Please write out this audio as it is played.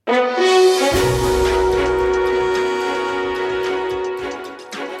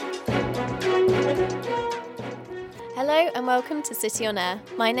and welcome to City on Air.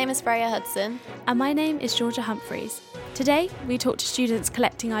 My name is Freyja Hudson. And my name is Georgia Humphreys. Today, we talk to students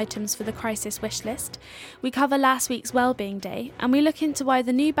collecting items for the crisis wishlist. We cover last week's Wellbeing Day, and we look into why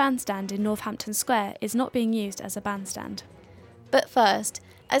the new bandstand in Northampton Square is not being used as a bandstand. But first,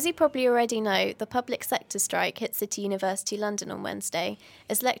 as you probably already know, the public sector strike hit City University London on Wednesday,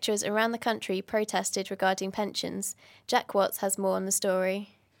 as lecturers around the country protested regarding pensions. Jack Watts has more on the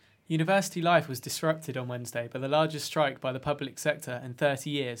story. University life was disrupted on Wednesday by the largest strike by the public sector in 30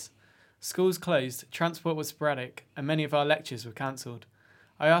 years. Schools closed, transport was sporadic, and many of our lectures were cancelled.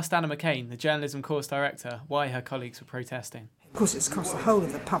 I asked Anna McCain, the journalism course director, why her colleagues were protesting. Of course, it's across the whole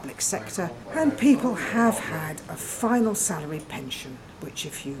of the public sector, and people have had a final salary pension, which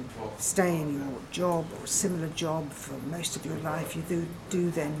if you stay in your job or similar job for most of your life, you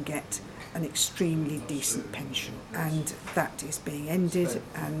do then get an extremely decent pension, and that is being ended,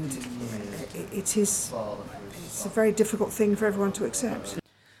 and it's a very difficult thing for everyone to accept.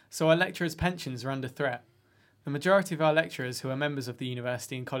 So our lecturers' pensions are under threat. The majority of our lecturers who are members of the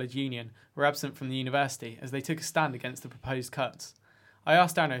University and College Union were absent from the university as they took a stand against the proposed cuts. I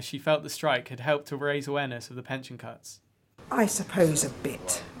asked Anna if she felt the strike had helped to raise awareness of the pension cuts. I suppose a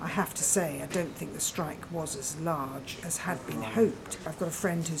bit. I have to say, I don't think the strike was as large as had been hoped. I've got a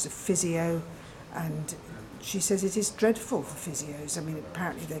friend who's a physio, and she says it is dreadful for physios. I mean,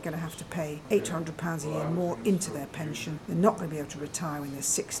 apparently they're going to have to pay £800 a year more into their pension. They're not going to be able to retire when they're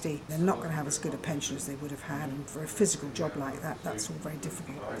 60. They're not going to have as good a pension as they would have had. And for a physical job like that, that's all very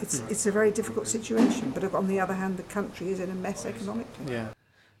difficult. It's a very difficult situation. But on the other hand, the country is in a mess economically. Yeah.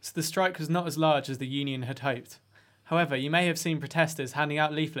 So the strike was not as large as the union had hoped. However, you may have seen protesters handing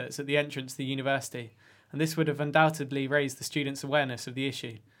out leaflets at the entrance to the university, and this would have undoubtedly raised the students' awareness of the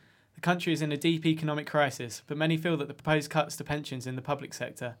issue. The country is in a deep economic crisis, but many feel that the proposed cuts to pensions in the public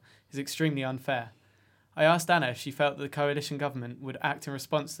sector is extremely unfair. I asked Anna if she felt that the coalition government would act in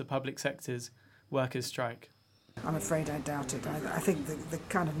response to the public sector's workers' strike. I'm afraid I doubt it. I think the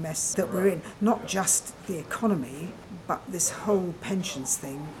kind of mess that we're in, not just the economy, but this whole pensions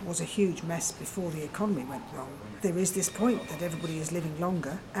thing was a huge mess before the economy went wrong. There is this point that everybody is living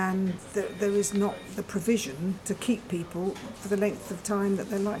longer, and there is not the provision to keep people for the length of time that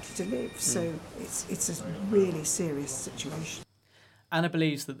they're likely to live. So it's a really serious situation. Anna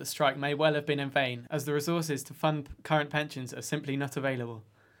believes that the strike may well have been in vain, as the resources to fund current pensions are simply not available.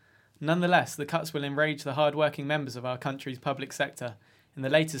 Nonetheless, the cuts will enrage the hard-working members of our country's public sector in the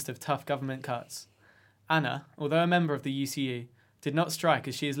latest of tough government cuts. Anna, although a member of the UCU, did not strike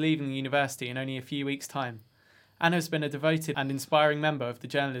as she is leaving the university in only a few weeks' time. Anna has been a devoted and inspiring member of the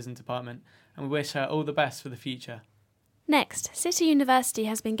journalism department, and we wish her all the best for the future. Next, City University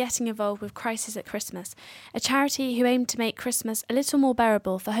has been getting involved with Crisis at Christmas, a charity who aim to make Christmas a little more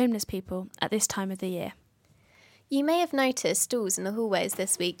bearable for homeless people at this time of the year. You may have noticed stalls in the hallways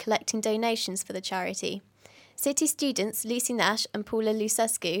this week collecting donations for the charity. City students Lucy Nash and Paula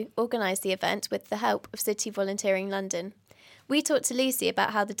Lucescu organised the event with the help of City Volunteering London. We talked to Lucy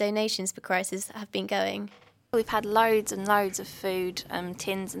about how the donations for Crisis have been going. We've had loads and loads of food,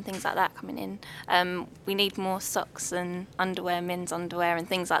 tins and things like that coming in. We need more socks and underwear, men's underwear and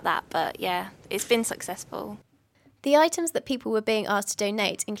things like that, but yeah, it's been successful. The items that people were being asked to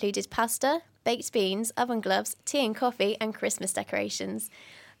donate included pasta, baked beans, oven gloves, tea and coffee and Christmas decorations.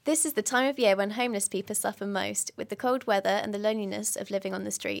 This is the time of year when homeless people suffer most, with the cold weather and the loneliness of living on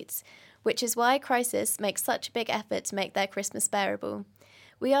the streets, which is why Crisis makes such a big effort to make their Christmas bearable.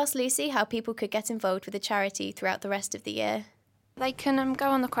 We asked Lucy how people could get involved with the charity throughout the rest of the year. They can go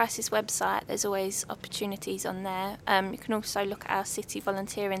on the Crisis website, there's always opportunities on there. You can also look at our City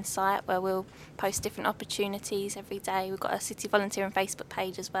Volunteering site where we'll post different opportunities every day. We've got a City Volunteering Facebook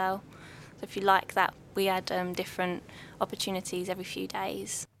page as well. So if you like that, we add different opportunities every few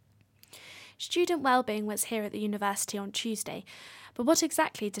days. Student Wellbeing was here at the university on Tuesday, but what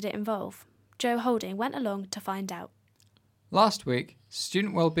exactly did it involve? Joe Holding went along to find out. Last week,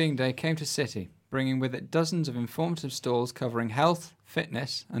 Student Wellbeing Day came to City, bringing with it dozens of informative stalls covering health,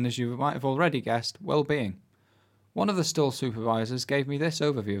 fitness and, as you might have already guessed, well-being. One of the stall supervisors gave me this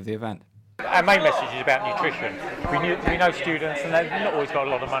overview of the event. Our main message is about nutrition. We know students, and they've not always got a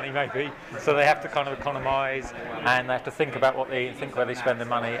lot of money, maybe, so they have to kind of economise and they have to think about where they spend their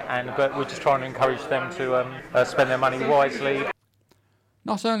money. But we're just trying to encourage them to spend their money wisely.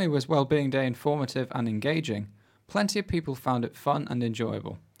 Not only was Wellbeing Day informative and engaging, plenty of people found it fun and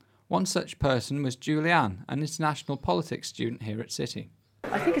enjoyable. One such person was Julianne, an international politics student here at City.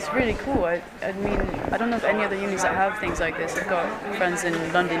 I think it's really cool. I mean, I don't know of any other unis that have things like this. I've got friends in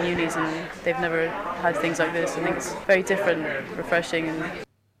London unis and they've never had things like this. I think it's very different, refreshing.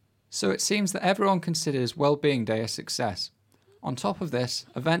 So it seems that everyone considers Wellbeing Day a success. On top of this,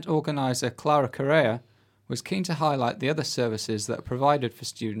 event organiser Clara Correa was keen to highlight the other services that are provided for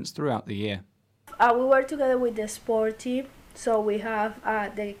students throughout the year. We work together with the sport team, so we have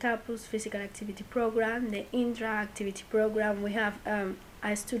the campus physical activity program, the intra-activity program, we have a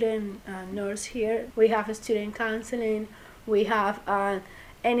student nurse here, we have a student counseling, we have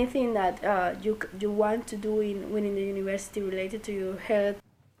anything that you want to do within the university related to your health.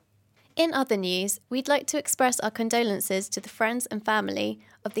 In other news, we'd like to express our condolences to the friends and family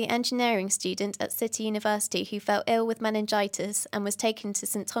of the engineering student at City University who fell ill with meningitis and was taken to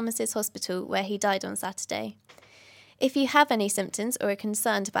St Thomas's Hospital where he died on Saturday. If you have any symptoms or are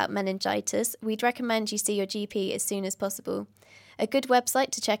concerned about meningitis, we'd recommend you see your GP as soon as possible. A good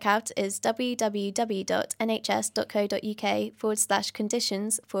website to check out is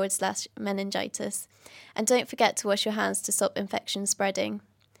www.nhs.co.uk/conditions/meningitis. And don't forget to wash your hands to stop infection spreading.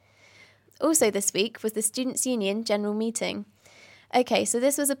 Also this week was the Students' Union General Meeting. Okay, so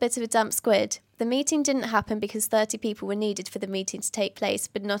this was a bit of a damp squid. The meeting didn't happen because 30 people were needed for the meeting to take place,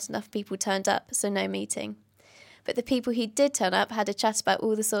 but not enough people turned up, so no meeting. But the people who did turn up had a chat about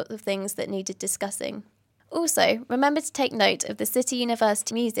all the sorts of things that needed discussing. Also, remember to take note of the City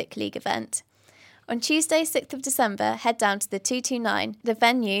University Music League event. On Tuesday, 6th of December, head down to the 229, the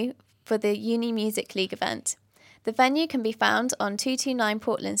venue for the Uni Music League event. The venue can be found on 229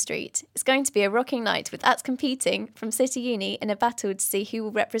 Portland Street. It's going to be a rocking night with acts competing from City Uni in a battle to see who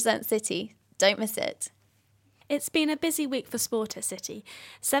will represent City. Don't miss it. It's been a busy week for sport at City.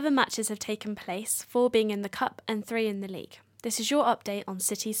 7 matches have taken place, 4 being in the Cup and 3 in the league. This is your update on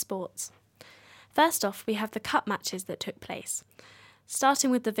City sports. First off, we have the Cup matches that took place. Starting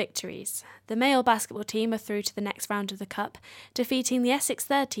with the victories. The male basketball team are through to the next round of the Cup, defeating the Essex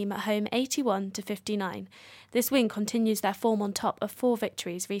third team at home 81-59. This win continues their form on top of 4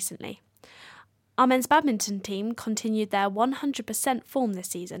 victories recently. Our men's badminton team continued their 100% form this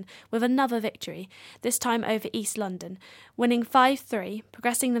season with another victory, this time over East London, winning 5-3,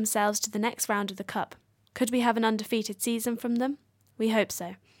 progressing themselves to the next round of the Cup. Could we have an undefeated season from them? We hope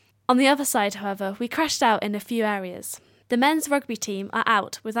so. On the other side, however, we crashed out in a few areas. The men's rugby team are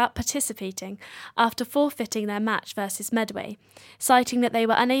out without participating after forfeiting their match versus Medway, citing that they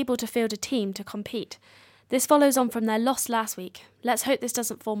were unable to field a team to compete. This follows on from their loss last week. Let's hope this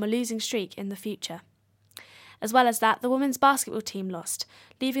doesn't form a losing streak in the future. As well as that, the women's basketball team lost,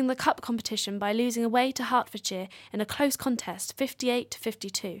 leaving the Cup competition by losing away to Hertfordshire in a close contest,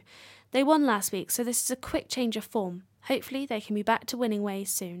 58-52. They won last week, so this is a quick change of form. Hopefully they can be back to winning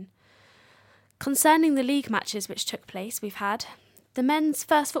ways soon. Concerning the league matches which took place, we've had the men's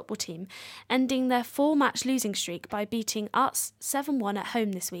first football team ending their 4-match losing streak by beating Arts 7-1 at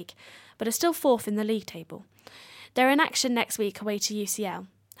home this week, but are still 4th in the league table. They're in action next week away to UCL.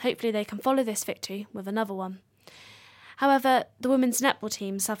 Hopefully they can follow this victory with another one. However, the women's netball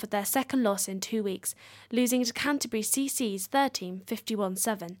team suffered their second loss in 2 weeks, losing to Canterbury CC's third team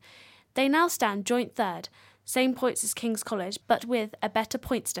 51-7. They now stand joint third, same points as King's College, but with a better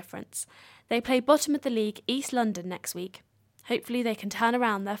points difference. They play bottom of the league East London next week. Hopefully they can turn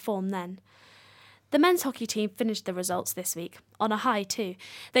around their form then. The men's hockey team finished the results this week, on a high too.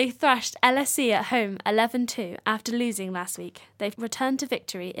 They thrashed LSE at home 11-2 after losing last week. They've returned to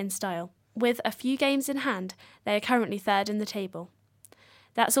victory in style. With a few games in hand, they are currently third in the table.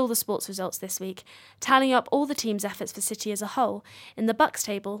 That's all the sports results this week. Tallying up all the team's efforts for City as a whole, in the Bucks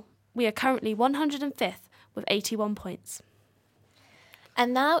table, we are currently 105th with 81 points.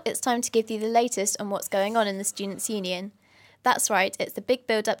 And now it's time to give you the latest on what's going on in the Students' Union. That's right, it's the big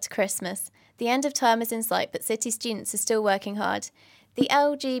build-up to Christmas. The end of term is in sight, but City students are still working hard. The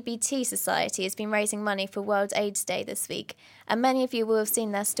LGBT Society has been raising money for World AIDS Day this week, and many of you will have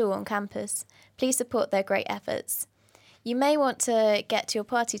seen their stall on campus. Please support their great efforts. You may want to get your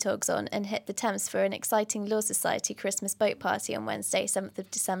party togs on and hit the Thames for an exciting Law Society Christmas boat party on Wednesday, 7th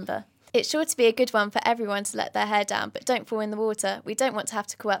of December. It's sure to be a good one for everyone to let their hair down, but don't fall in the water. We don't want to have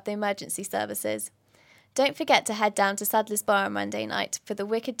to call up the emergency services. Don't forget to head down to Sadler's Bar on Monday night for the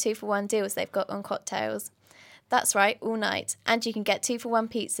wicked 2-for-1 deals they've got on cocktails. That's right, all night. And you can get 2-for-1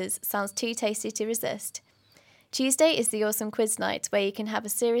 pizzas. Sounds too tasty to resist. Tuesday is the awesome quiz night, where you can have a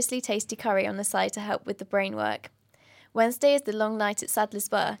seriously tasty curry on the side to help with the brain work. Wednesday is the long night at Sadler's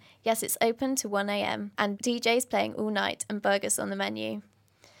Bar. Yes, it's open to 1 a.m. and DJs playing all night and burgers on the menu.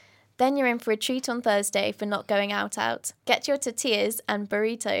 Then you're in for a treat on Thursday for not going out. Get your tortillas and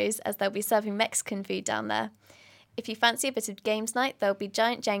burritos, as they'll be serving Mexican food down there. If you fancy a bit of games night, there'll be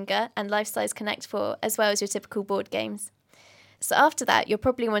Giant Jenga and Life Size Connect 4, as well as your typical board games. So after that, you're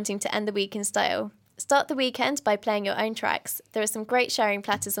probably wanting to end the week in style. Start the weekend by playing your own tracks. There are some great sharing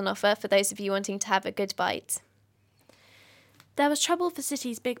platters on offer for those of you wanting to have a good bite. There was trouble for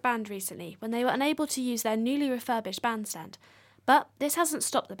City's big band recently when they were unable to use their newly refurbished bandstand. But this hasn't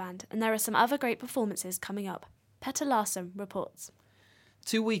stopped the band, and there are some other great performances coming up. Petter Larsen reports.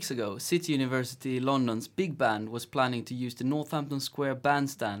 2 weeks ago, City University London's big band was planning to use the Northampton Square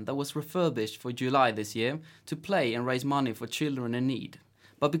bandstand that was refurbished for July this year to play and raise money for children in need.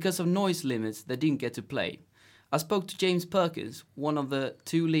 But because of noise limits, they didn't get to play. I spoke to James Perkins, one of the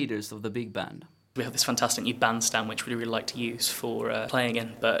two leaders of the big band. We have this fantastic new bandstand which we'd really like to use for playing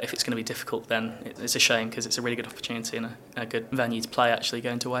in, but if it's going to be difficult then it's a shame because it's a really good opportunity and a good venue to play actually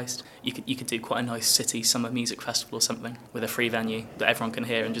going to waste. You could do quite a nice city summer music festival or something with a free venue that everyone can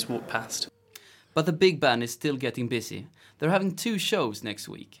hear and just walk past. But the big band is still getting busy. They're having 2 shows next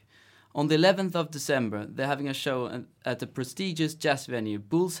week. On the 11th of December, they're having a show at the prestigious jazz venue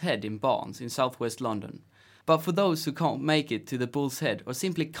Bull's Head in Barnes in southwest London. But for those who can't make it to the Bull's Head or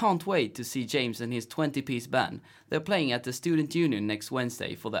simply can't wait to see James and his 20-piece band, they're playing at the Student Union next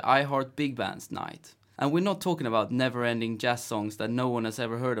Wednesday for the I Heart Big Bands night. And we're not talking about never-ending jazz songs that no one has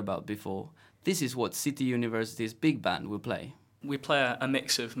ever heard about before. This is what City University's big band will play. We play a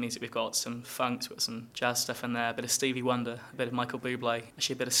mix of music. We've got some funk, we've got some jazz stuff in there, a bit of Stevie Wonder, a bit of Michael Bublé,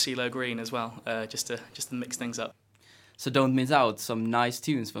 actually a bit of CeeLo Green as well, just to mix things up. So don't miss out some nice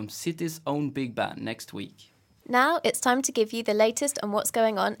tunes from City's own big band next week. Now it's time to give you the latest on what's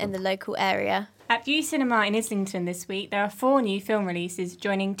going on in the local area. At View Cinema in Islington this week, there are 4 new film releases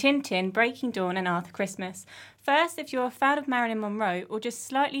joining Tintin, Breaking Dawn and Arthur Christmas. First, if you're a fan of Marilyn Monroe or just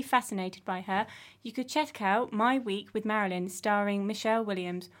slightly fascinated by her, you could check out My Week with Marilyn starring Michelle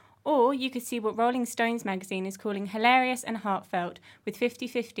Williams. Or you could see what Rolling Stones magazine is calling hilarious and heartfelt with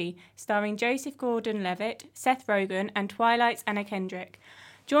 50-50, starring Joseph Gordon-Levitt, Seth Rogen and Twilight's Anna Kendrick.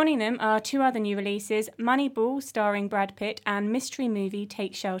 Joining them are 2 other new releases, Moneyball starring Brad Pitt and mystery movie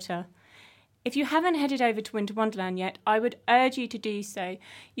Take Shelter. If you haven't headed over to Winter Wonderland yet, I would urge you to do so.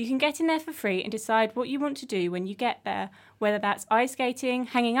 You can get in there for free and decide what you want to do when you get there, whether that's ice skating,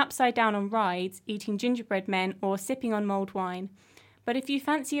 hanging upside down on rides, eating gingerbread men or sipping on mulled wine. But if you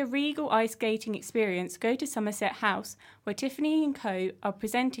fancy a regal ice skating experience, go to Somerset House, where Tiffany & Co. are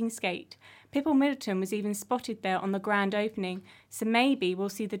presenting Skate. Pippa Middleton was even spotted there on the grand opening, so maybe we'll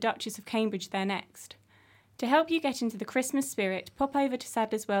see the Duchess of Cambridge there next. To help you get into the Christmas spirit, pop over to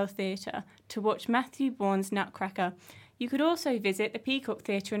Sadler's Wells Theatre to watch Matthew Bourne's Nutcracker. You could also visit the Peacock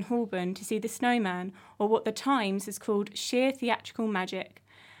Theatre in Holborn to see The Snowman, or what the Times has called sheer theatrical magic.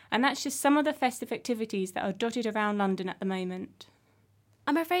 And that's just some of the festive activities that are dotted around London at the moment.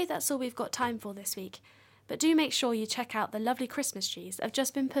 I'm afraid that's all we've got time for this week, but do make sure you check out the lovely Christmas trees that have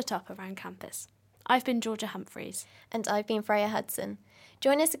just been put up around campus. I've been Georgia Humphreys. And I've been Freyja Hudson.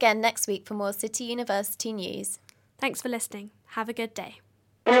 Join us again next week for more City University news. Thanks for listening. Have a good day.